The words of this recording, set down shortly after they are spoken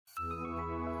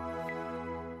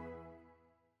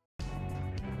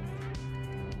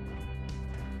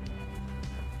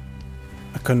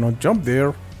cannot jump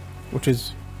there, which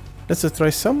is, let's try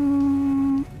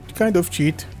some kind of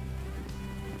cheat.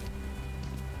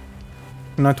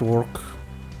 Not work.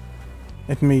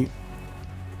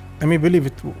 I may believe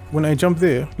it when I jump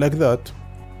there like that.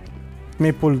 It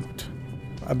may pull it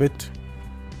a bit,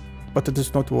 but it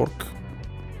does not work.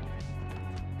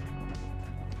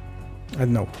 I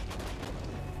don't know.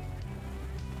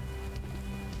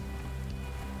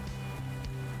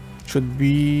 Should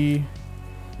be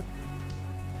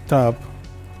tab.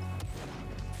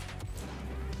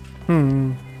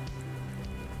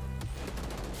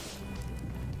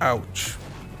 Ouch.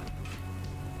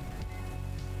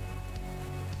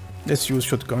 Let's use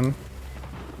shotgun.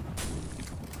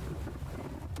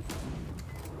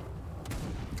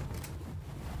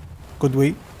 Good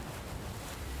way.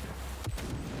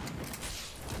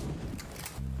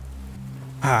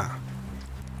 Ah.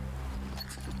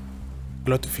 A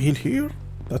lot of heal here.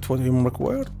 That's what I'm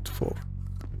required for.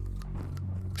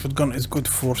 Shotgun is good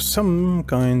for some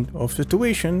kind of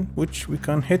situation which we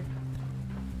can hit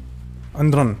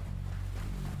and run.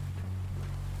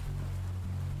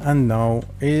 And now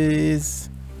is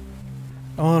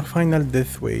our final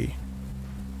death way.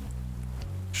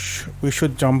 We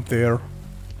should jump there.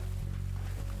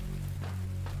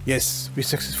 Yes, we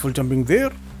successful jumping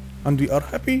there, and we are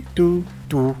happy to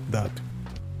do that.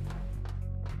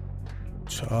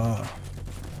 Oh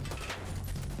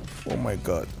my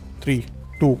god. 3,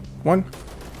 2, 1.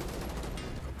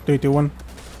 3, 2, 1.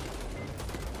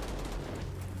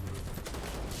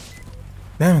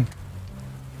 Damn.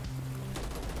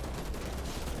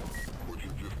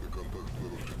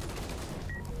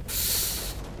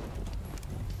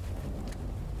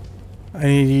 I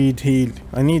need heal.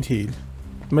 I need heal.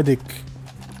 Medic.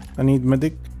 I need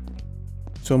medic.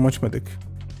 So much medic.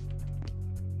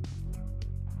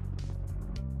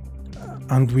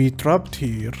 And we trapped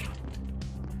here.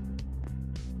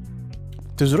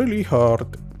 It is really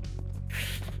hard.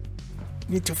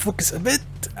 Need to focus a bit.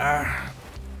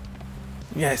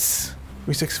 Yes,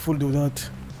 we successfully do that.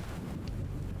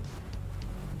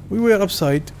 We were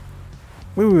upside.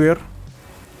 We were.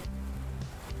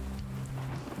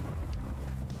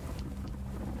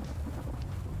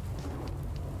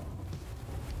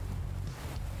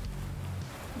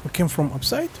 We came from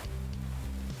upside?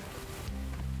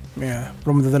 Yeah,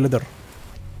 from the ladder.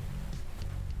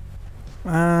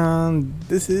 And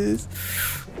this is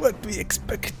what we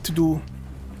expect to do.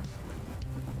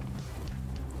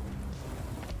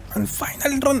 And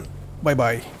final run. Bye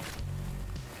bye.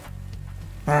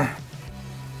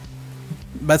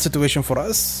 Bad situation for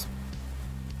us.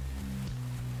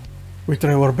 We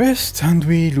try our best and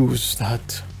we lose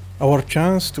that. Our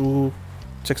chance to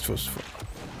successful.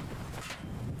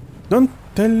 Don't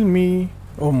tell me.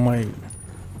 Oh my.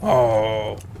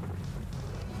 Oh.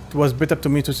 It was better to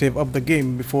me to save up the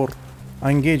game before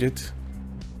I engage it.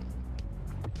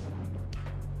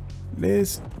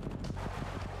 Let's.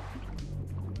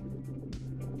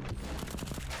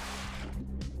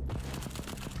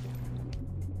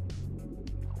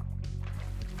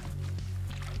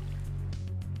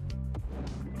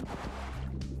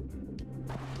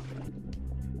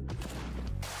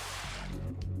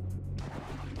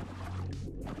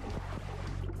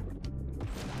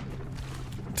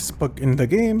 Bug in the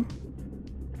game.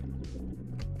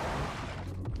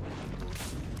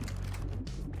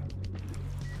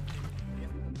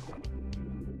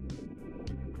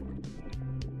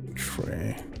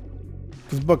 Try.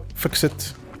 This bug, fix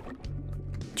it.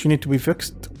 You need to be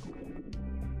fixed.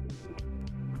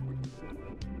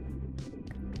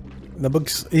 The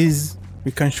bugs is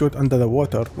we can shoot under the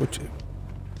water, which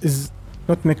is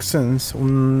not make sense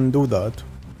when do that.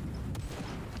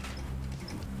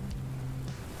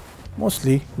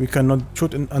 Mostly we cannot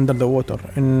shoot under the water.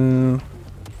 In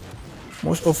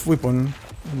most of weapon,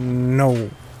 no.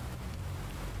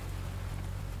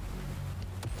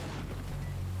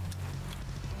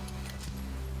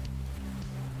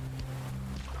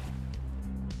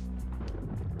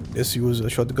 Let's use a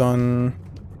shotgun.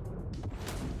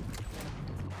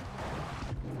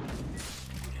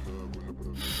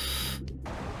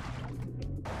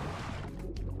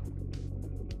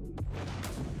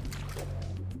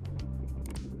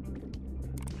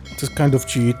 This kind of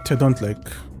cheat I don't like.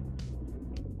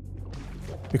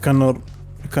 We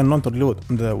cannot reload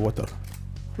in the water,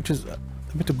 which is a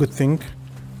bit of good thing.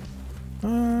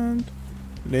 And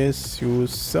let's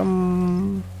use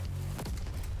some.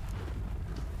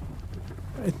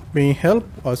 It may help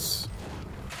us.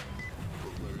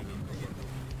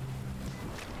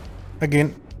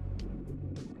 Again,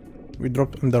 we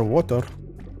dropped underwater.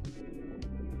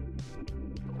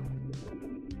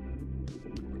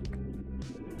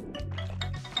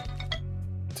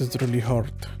 It is really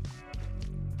hard.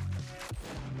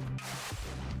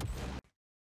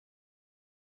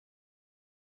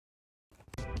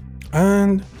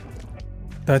 And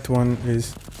that one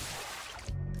is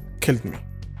killed me.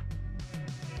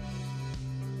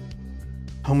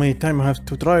 How many times I have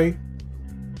to try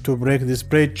to break this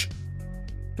bridge,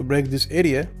 to break this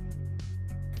area?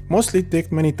 Mostly it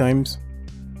takes many times,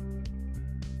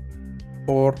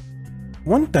 or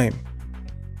one time.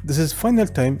 This is final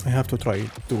time I have to try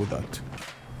to do that.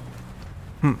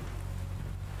 I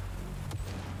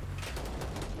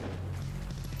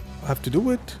have to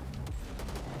do it.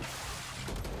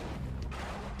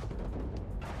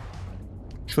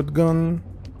 Shotgun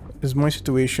is my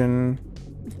situation.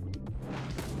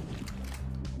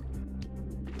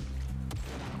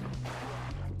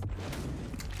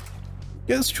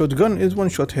 Yes, shotgun is one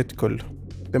shot hit kill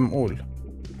them all.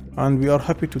 And we are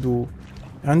happy to do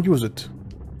and use it.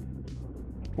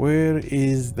 Where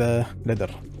is the ladder?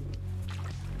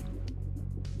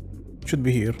 Should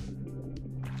be here.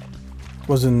 It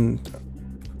wasn't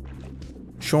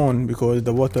shown because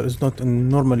the water is not in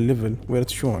normal level where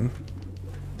it's shown.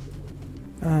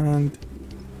 And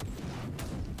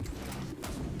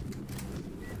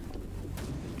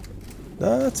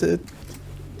that's it.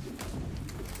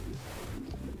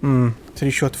 3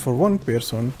 shots for one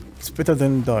person. It's better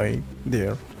than die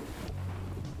there.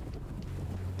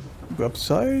 Go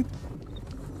upside.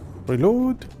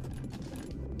 Reload.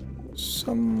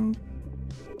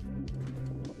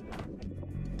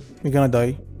 We're gonna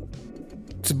die.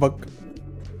 It's a bug.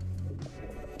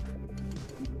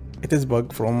 It is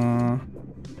bug from...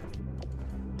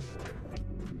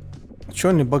 It's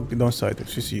showing a bug downside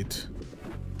if you see it.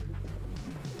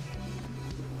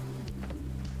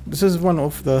 This is one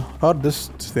of the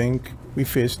hardest thing we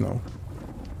face now.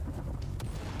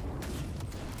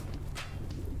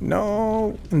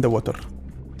 No, in the water.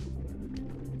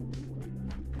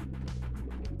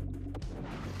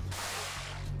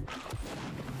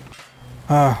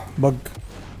 Bug.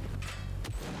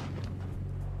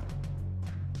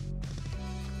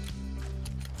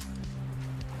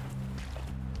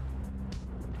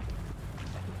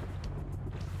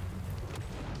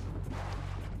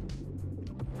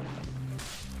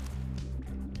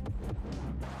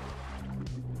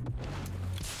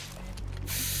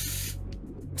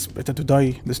 It's better to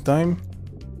die this time.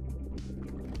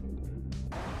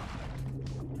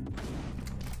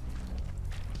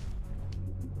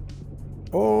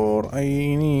 Or I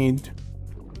need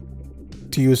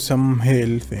to use some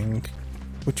hail thing,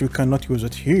 which we cannot use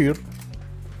it here.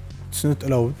 It's not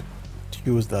allowed to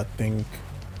use that thing.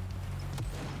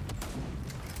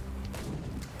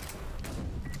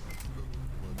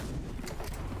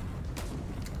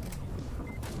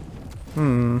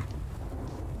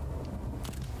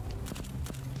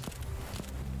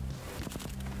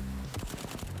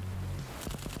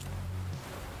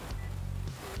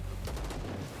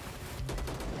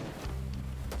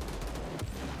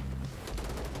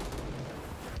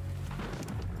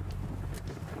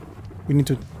 We need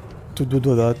to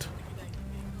do that.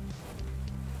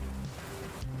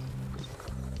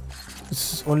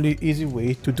 This is only easy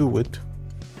way to do it.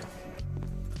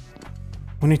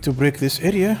 We need to break this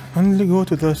area and go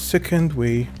to the second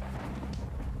way.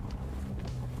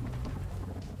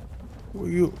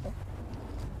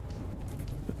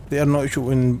 There are no issue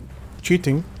in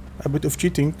cheating. A bit of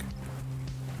cheating.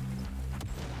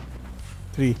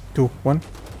 3, 2, 1.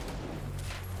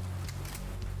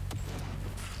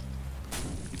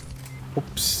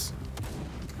 Oops.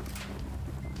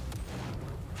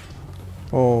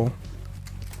 Oh.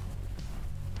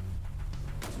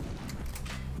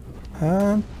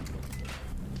 And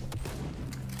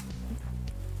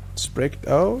it's breaked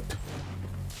out.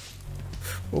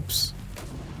 Oops.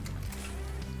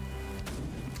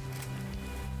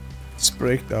 It's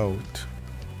breaked out.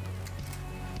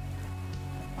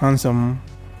 Handsome.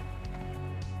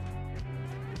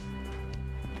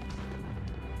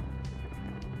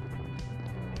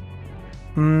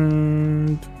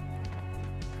 And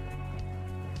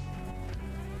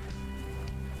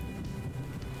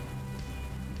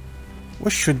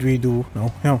what should we do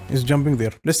now? No, it's jumping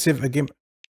there. Let's save a game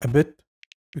a bit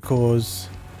because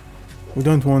we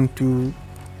don't want to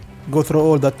go through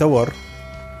all that tower.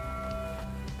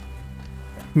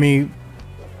 Me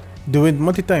do it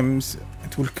multi times.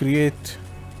 It will create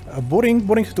a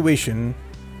boring situation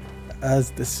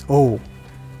as this. Oh.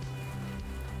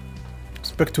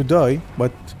 Expect to die,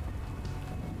 but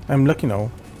I'm lucky now.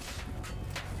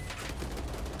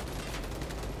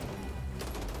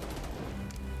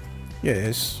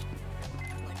 Yes.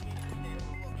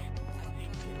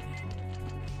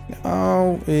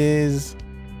 Now is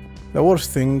The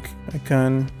worst thing I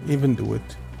can even do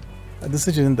it. A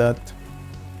decision that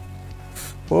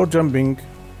for jumping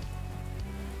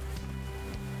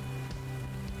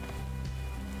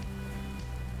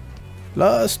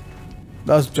last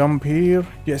jump here.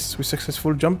 Yes, we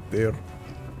successful jump there.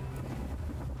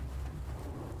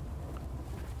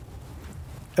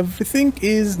 Everything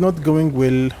is not going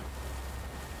well.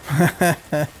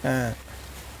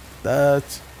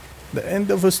 That's the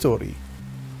end of the story.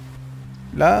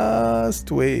 Last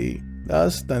way,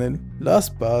 last tunnel,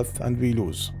 last path, and we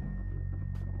lose.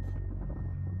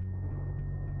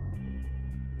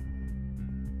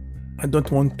 I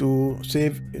don't want to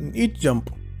save in each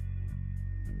jump.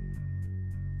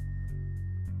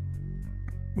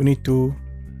 We need to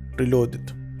reload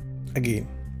it again.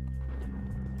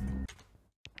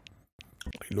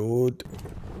 Reload.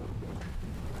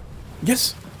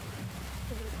 Yes!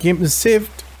 Game is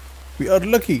saved. We are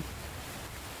lucky.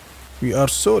 We are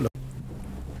so lucky.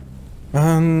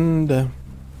 And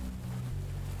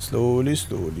slowly,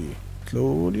 slowly,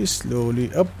 slowly,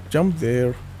 slowly up, jump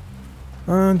there.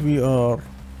 And we are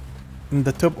in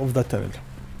the top of the tunnel.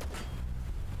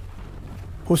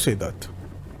 Who said that?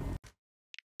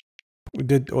 We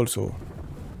did also.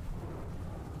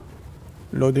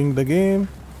 Loading the game.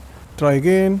 Try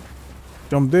again.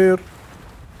 Jump there.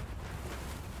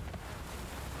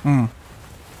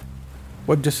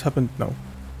 What just happened now?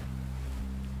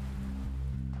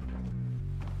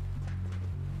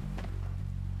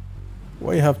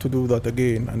 Why have to do that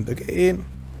again and again?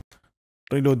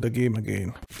 Reload the game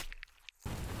again.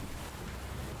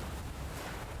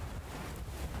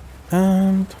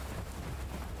 And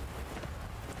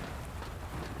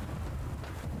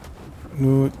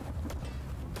no,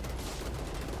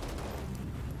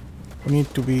 we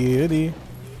need to be ready.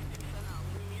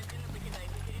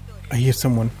 I hear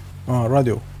someone.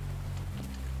 Radio.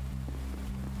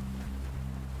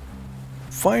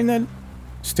 Final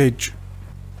stage.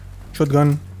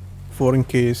 Shotgun for in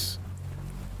case.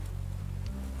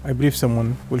 I believe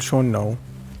someone will show now.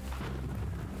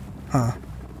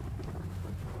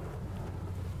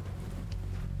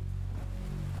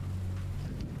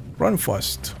 Run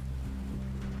fast.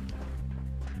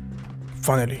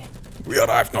 Finally. We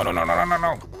arrived. No.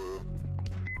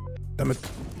 Damn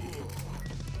it.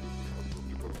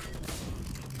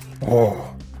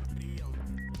 Oh.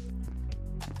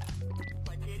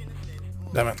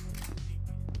 Damn it.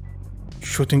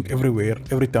 Shooting everywhere,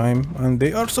 every time, and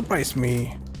they are surprised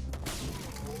me.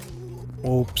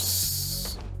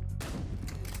 Oops.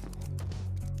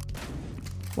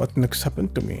 What next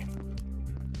happened to me?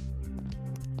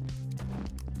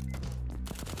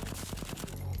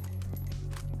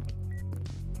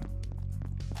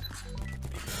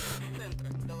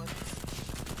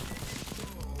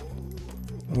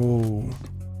 Oh.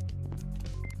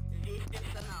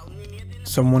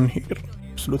 Someone here.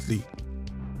 Absolutely.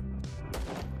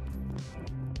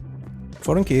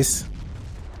 For in case.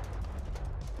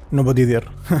 Nobody there.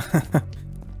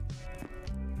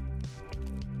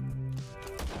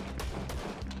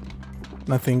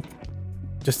 Nothing.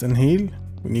 Just an heal.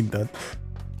 We need that.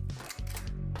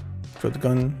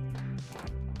 Shotgun.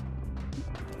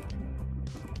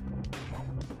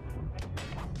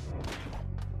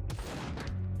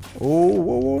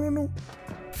 Oh, no.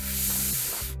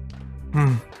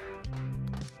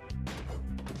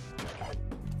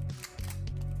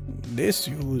 Let's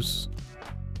use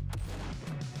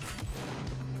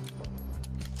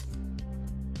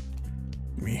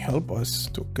may help us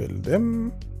to kill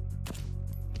them,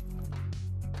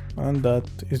 and that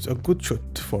is a good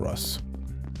shot for us.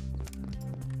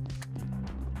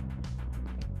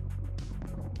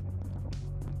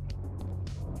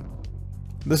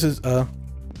 This is a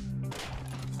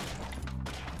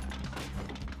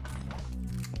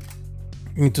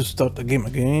we need to start the game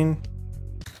again.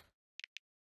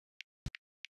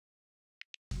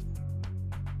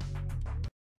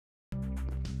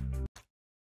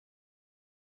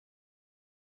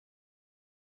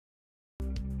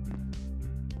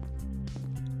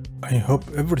 I hope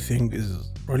everything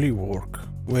is really work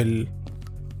well.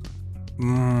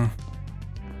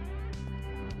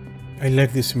 I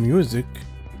like this music.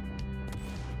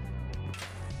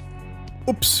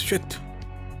 Oops, shit.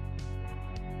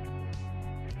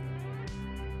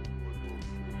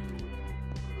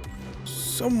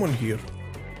 Someone here.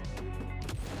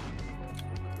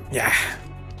 Yeah.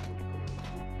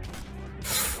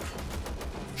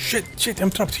 Shit, I'm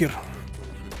trapped here.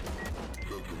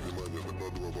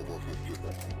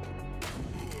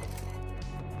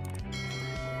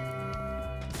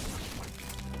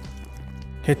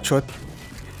 Headshot.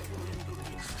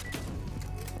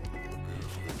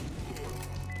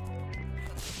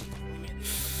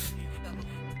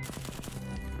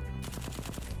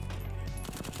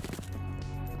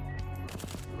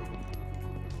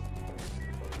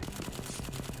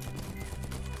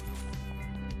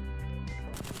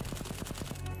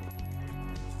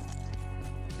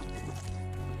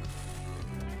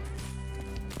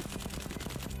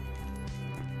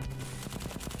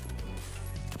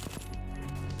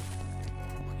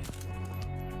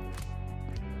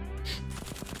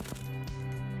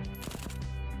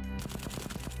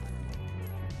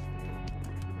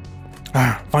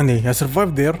 Ah, finally, I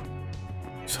survived there.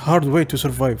 It's a hard way to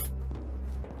survive.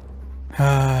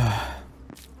 Ah.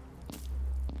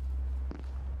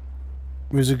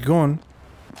 Music gone.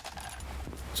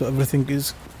 So everything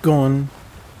is gone.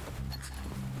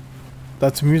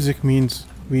 That music means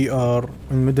we are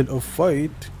in the middle of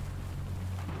fight.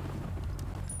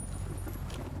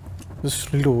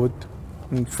 Just reload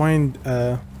and find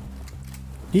a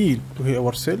heal to heal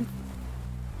ourselves.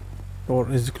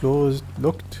 Door is closed,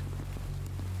 locked.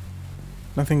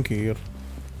 Nothing here.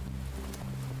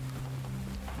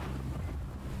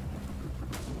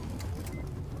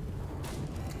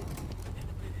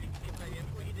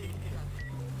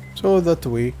 So that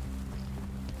way.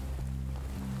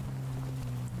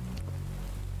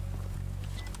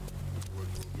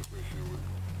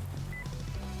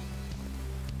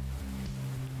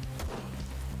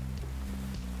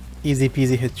 Easy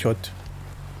peasy headshot.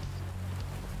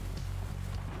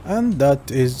 And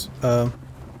that is a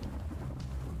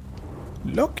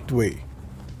locked way.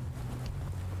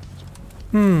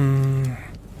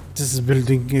 This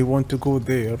building, I want to go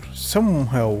there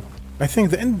somehow. I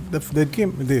think the end of the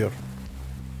game there.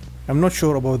 I'm not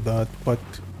sure about that, but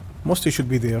mostly should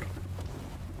be there.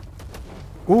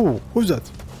 Oh, who's that?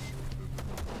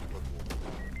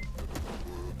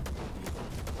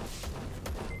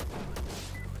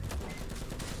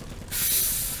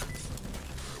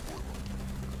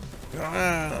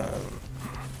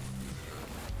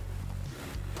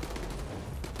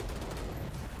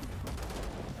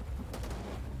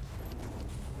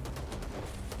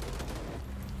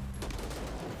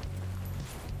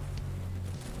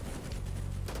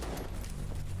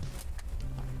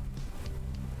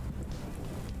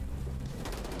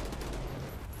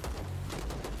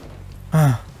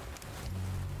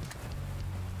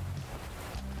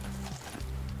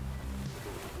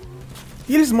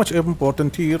 Here is much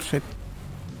important here, shit.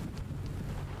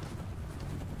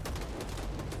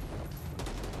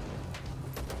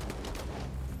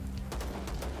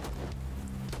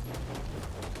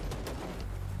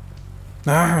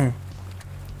 Ah,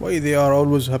 why they are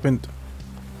always happened?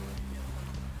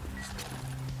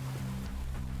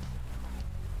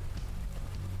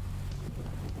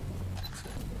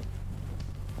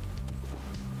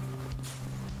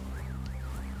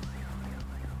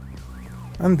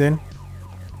 And then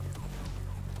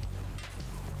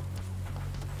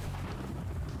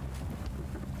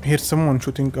here's someone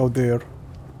shooting out there.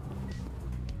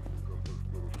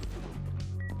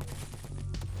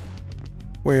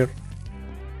 Where?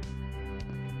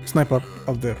 Sniper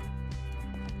out there.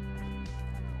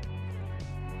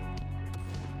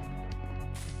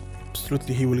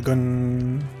 Absolutely, he will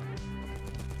gun.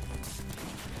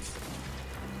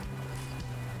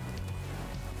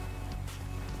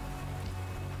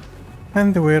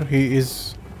 And where he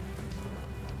is.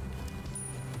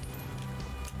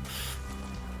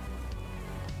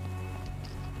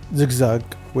 Zigzag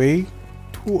way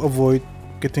to avoid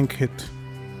getting hit.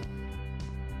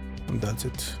 And that's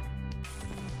it.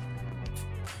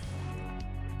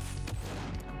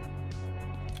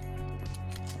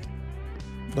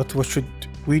 But what should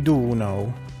we do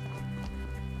now?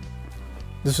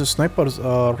 These snipers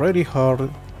are really hard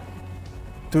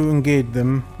to engage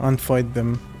them and fight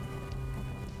them,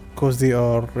 because they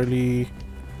are really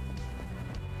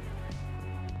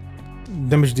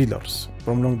damage dealers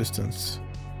from long distance.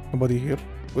 Nobody here.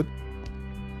 Good.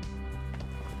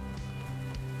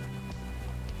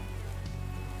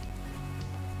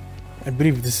 I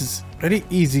believe this is a really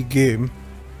easy game,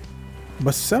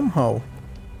 but somehow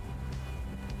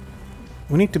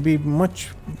we need to be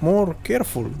much more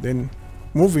careful than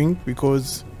moving,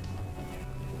 because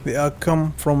they are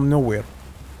come from nowhere.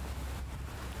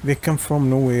 They come from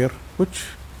nowhere, which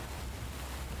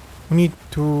we need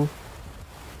to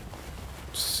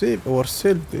save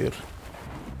ourselves there.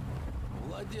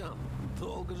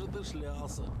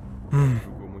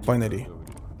 Finally.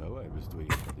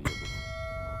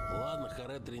 Ладно,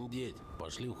 харе трындеть.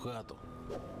 Пошли в хату.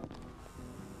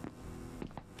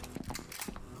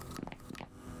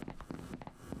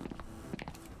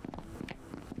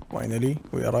 Finally,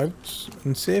 we arrived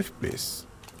in safe place.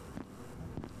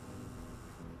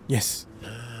 Yes.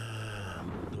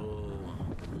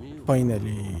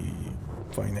 Finally.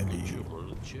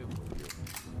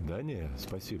 Да не,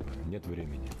 спасибо, нет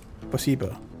времени.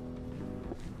 Спасибо.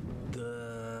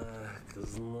 Так,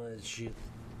 значит,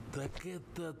 так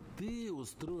это ты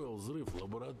устроил взрыв в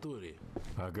лаборатории?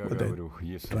 Ага, What говорю,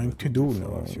 если trying to do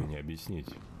словам now? все не объяснить.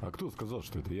 А кто сказал,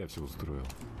 что это я все устроил?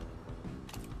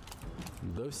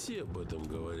 Да все об этом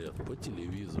говорят по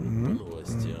телевизору, по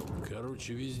новостям.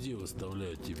 Короче, везде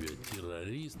выставляют тебя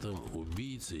террористом,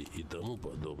 убийцей и тому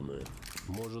подобное.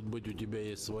 Может быть, у тебя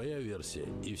есть своя версия,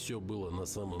 и все было на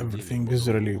самом деле. Everything is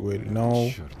really well now.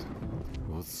 Черт,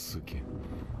 вот суки.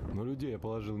 Но людей я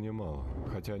положил немало,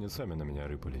 хотя они сами на меня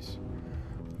рыпались.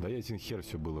 Да ясен хер,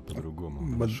 все было по-другому.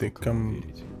 But Нашел, they кому come...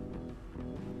 верить.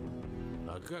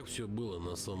 А как все было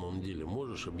на самом деле,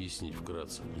 можешь объяснить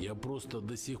вкратце? Я просто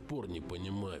до сих пор не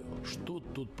понимаю, что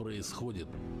тут происходит.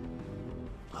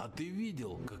 А ты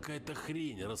видел, какая-то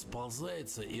хрень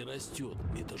расползается и растет.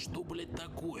 Это что, блядь,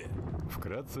 такое?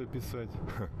 Вкратце описать?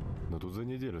 Ха, но тут за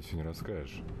неделю все не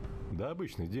расскажешь. Да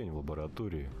обычный день в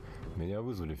лаборатории. Меня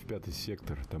вызвали в 5-й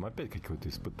сектор. Там опять какое-то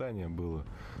испытание было.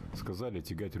 Сказали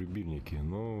тягать рубильники.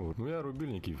 Ну, я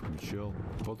рубильники включал.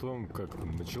 Потом как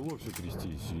начало все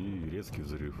трястись и резкий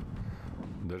взрыв.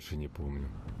 Дальше не помню.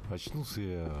 Очнулся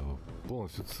я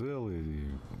полностью целый.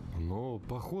 Но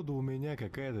походу у меня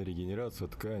какая-то регенерация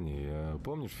ткани.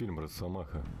 Помнишь фильм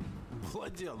 «Росомаха»?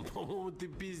 Владян, по-моему, ты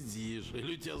пиздишь.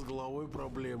 Или у тебя с головой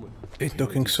проблемы? They're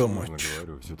talking so Я much.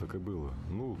 говорю, все так и было.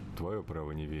 Ну, твое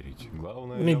право не верить.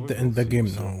 Главное, We need to end the game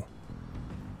now.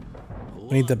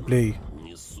 We need to play.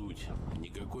 Не суть.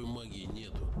 Никакой магии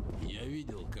нету. Я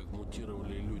видел, как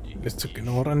мутировали люди. Let's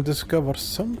ignore and discover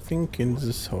something in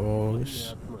this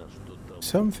house.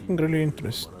 Something really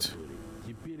interesting.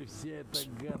 Теперь вся эта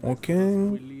гадость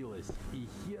Okay. распылилась, и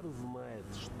хер знает,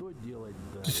 что делать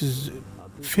дальше. This is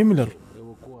familiar.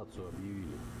 Эвакуацию объявили.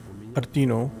 У меня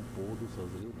Arduino. по поводу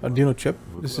созрел. Arduino chip.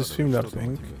 This is familiar Что там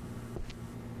у thing. тебя?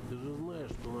 Ты же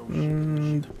знаешь, что нам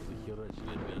And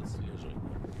захерачили для отслеживания.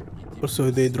 И теперь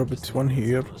also they drop it one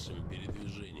here. с нашими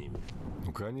передвижениями.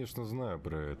 Ну, конечно, знаю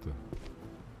про это.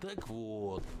 Так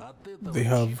вот, от этого They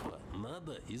have чипа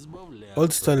надо избавляться. old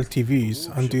style TVs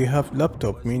and they have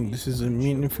laptop. Mean this is a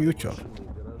mean in future.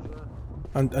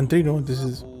 And Arduino, this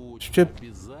is chip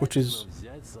which is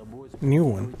Взять с собой new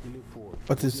one, телефон.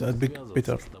 but it's a big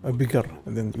better, a bigger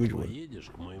than usual. Поедешь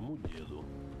к моему деду.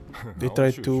 They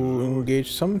try to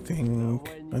engage something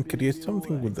and create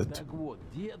something with it. Так вот,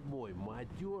 дед мой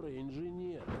матерый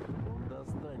инженер. Он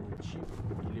достанет чип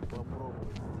или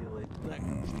попробует сделать так,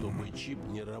 чтобы чип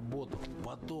не работал.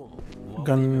 Потом, во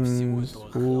время всего Guns, этого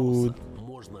food, хаоса,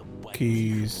 можно по-тихому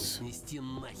keys. снести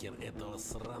нахер этого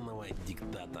сраного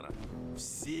диктатора.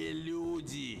 Все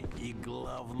люди и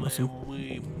главное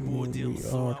мы будем we are-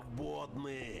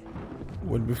 свободны.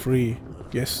 Will be free.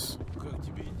 Yes. Как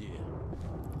тебе идея?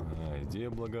 Идея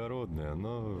благородная,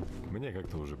 но мне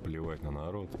как-то уже плевать на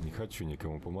народ. Не хочу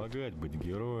никому помогать, быть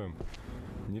героем.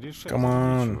 Не решать, Come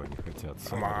on. чего они хотят.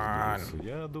 Сами Come on. разберутся.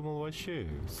 Я думал вообще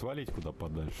свалить куда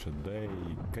подальше, да и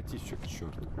катись все к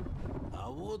черту. А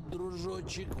вот,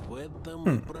 дружочек, в этом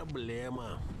и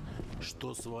проблема.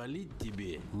 Что свалить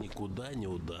тебе никуда не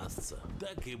удастся.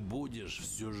 Так и будешь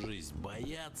всю жизнь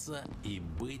бояться и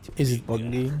быть в Is it бегах.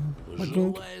 bugging?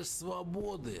 Желаешь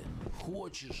свободы,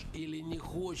 хочешь или не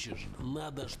хочешь,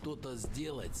 надо что-то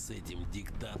сделать с этим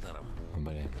диктатором.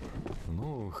 Блин,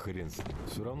 ну хрен с ним.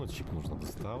 Все равно чип нужно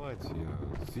доставать.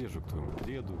 Я съезжу к твоему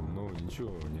деду, но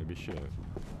ничего не обещаю.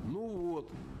 Ну вот,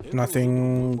 это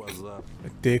Nothing. уже другой базар.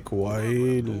 Take a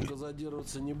while Долго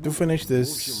задерживаться не to буду. finish В общем,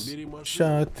 this бери машину,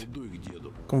 chat иду к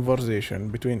деду.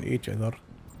 conversation between each other.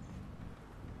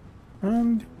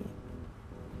 And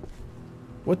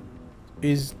what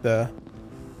is the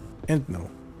end now?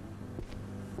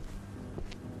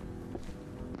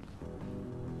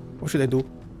 What should I do?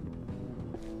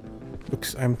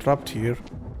 Looks I'm trapped here.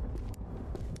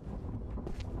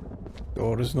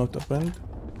 Door is not opened.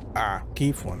 Ah,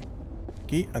 key phone.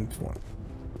 Key and phone.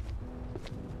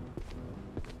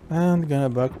 And gonna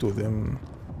back to them.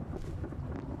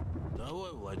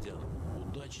 Давай, Владян,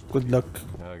 удачи тебе. Good luck.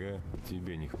 Ага,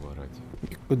 тебе не хворать.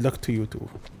 Good luck to you too.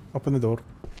 Open the door.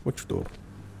 Which door?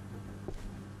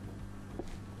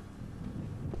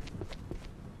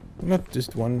 Not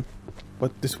this one,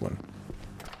 but this one.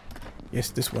 Yes,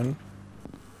 this one.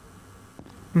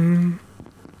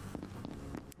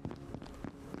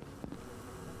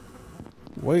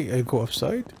 Why I go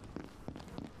upside?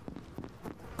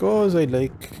 Cause I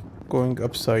like going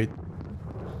upside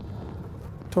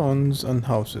towns and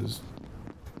houses.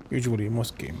 Usually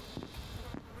most game.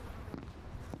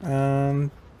 And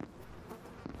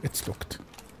it's locked.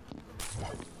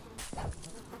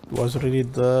 It was really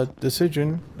the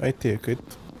decision I take it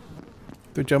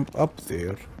to jump up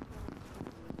there.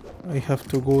 I have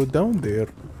to go down there.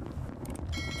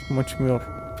 Much more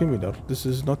familiar. This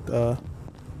is not a...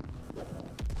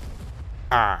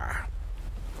 Ah!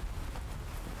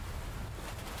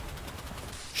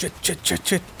 Shit, shit, shit,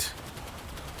 shit!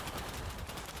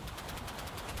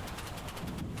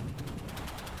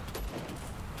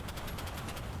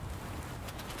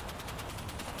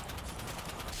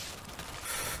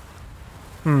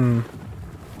 Hmm.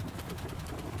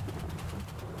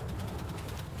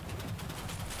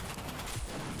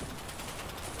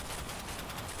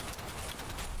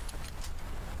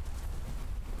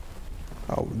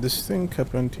 How this thing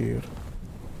happened here?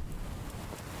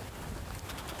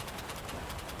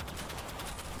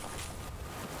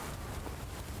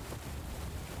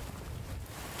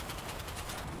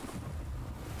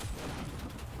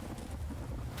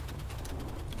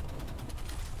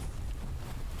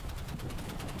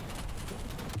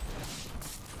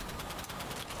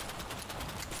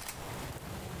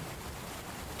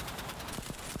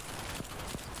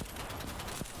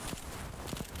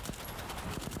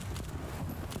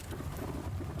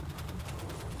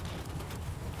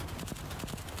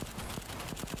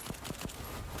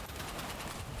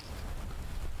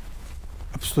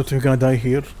 Absolutely gonna die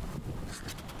here.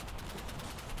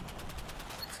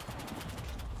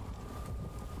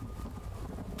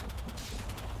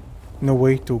 No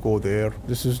way to go there.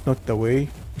 This is not the way.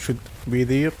 You should be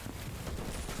there.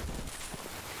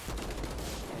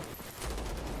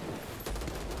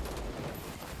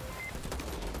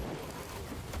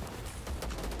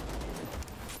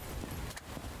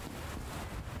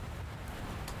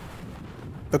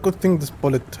 The good thing, this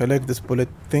bullet. I like this bullet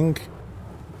thing.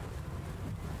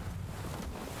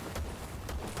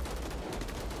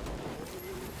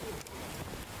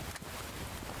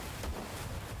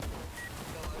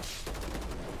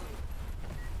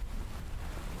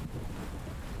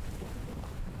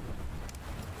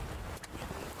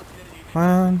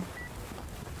 Man,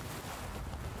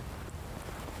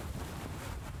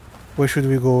 where should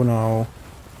we go now?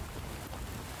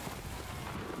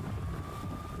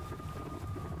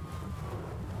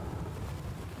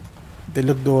 The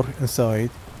lock door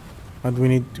inside, and we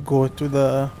need to go to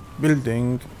the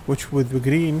building, which with the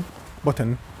green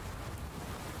button.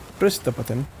 Press the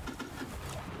button.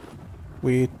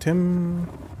 Wait him,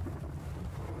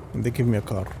 and they give me a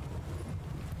car.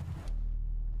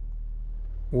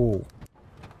 Whoa.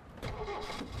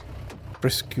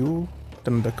 Press Q,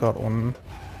 turn the car on,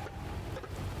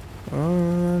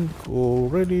 and go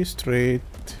really straight.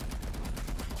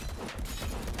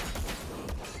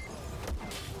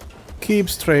 Keep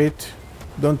straight,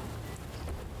 don't.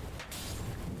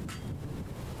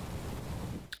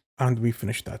 And we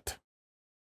finished that.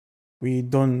 We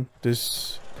done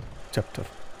this chapter.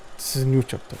 This is a new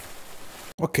chapter.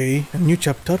 Okay, a new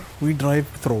chapter. We drive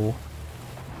through.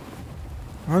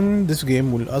 And this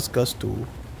game will ask us to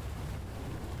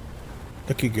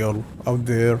lucky girl out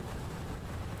there.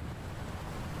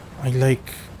 I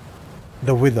like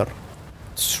the weather.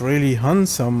 It's really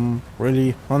handsome,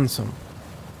 really handsome.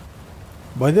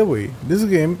 By the way, this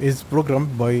game is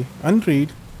programmed by Unreal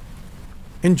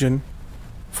Engine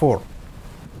 4.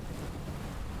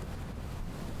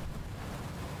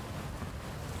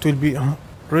 It will be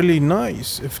really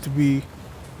nice if to be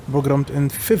programmed in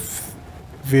 5th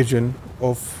version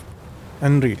of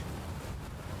Unreal.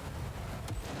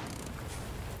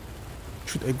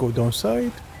 Should I go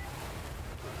downside?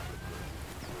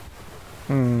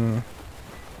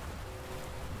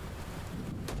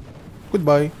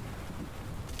 Goodbye.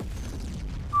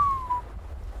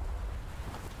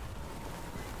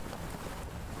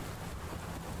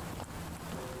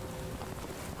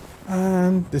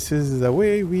 And this is the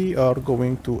way we are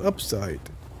going to upside.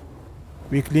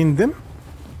 We clean them.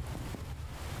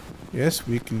 Yes,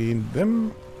 we clean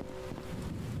them.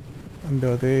 And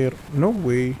there no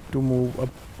way to move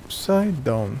upside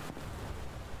down.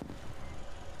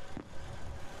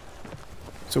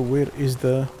 So where is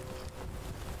the...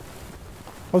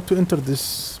 how to enter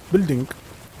this building?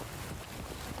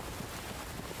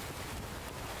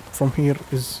 From here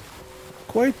is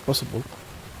quite possible.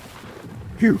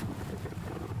 Here.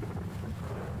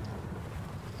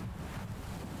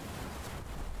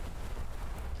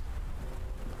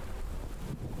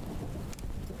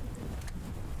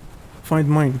 Find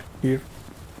mine here.